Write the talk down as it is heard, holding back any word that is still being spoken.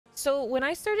So when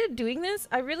I started doing this,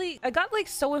 I got like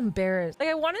so embarrassed. Like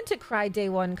I wanted to cry day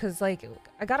one because like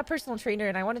I got a personal trainer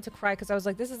and I wanted to cry because I was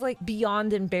like, this is like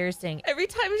beyond embarrassing. Every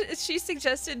time she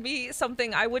suggested me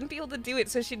something, I wouldn't be able to do it.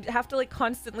 So she'd have to like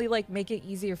constantly like make it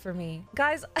easier for me.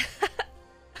 Guys,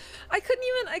 I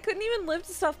couldn't even lift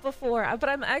stuff before, but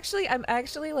I'm actually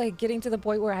like getting to the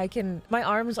point where my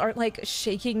arms aren't like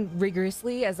shaking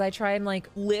rigorously as I try and like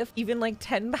lift even like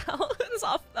 10 pounds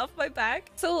off my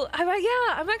back. So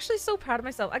I'm actually so proud of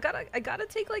myself. I gotta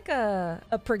take like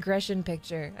a progression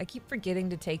picture. I keep forgetting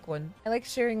to take one. I like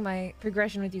sharing my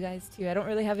progression with you guys too. I don't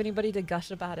really have anybody to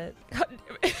gush about it. God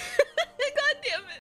damn it.